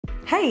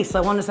Hey, so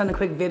I wanted to send a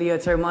quick video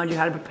to remind you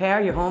how to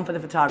prepare your home for the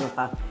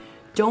photographer.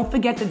 Don't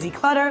forget to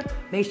declutter,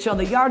 make sure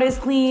the yard is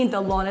clean, the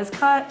lawn is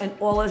cut, and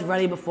all is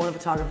ready before the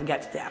photographer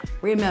gets there.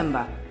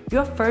 Remember,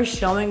 your first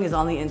showing is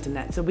on the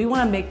internet, so we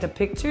want to make the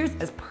pictures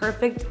as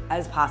perfect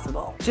as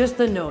possible. Just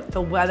a note,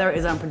 the weather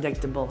is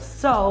unpredictable,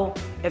 so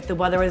if the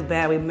weather is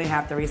bad, we may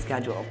have to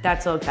reschedule.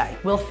 That's okay,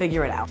 we'll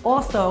figure it out.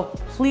 Also,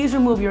 please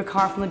remove your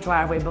car from the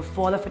driveway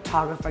before the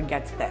photographer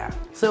gets there.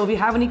 So if you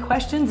have any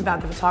questions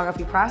about the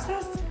photography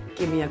process,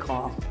 give me a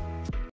call.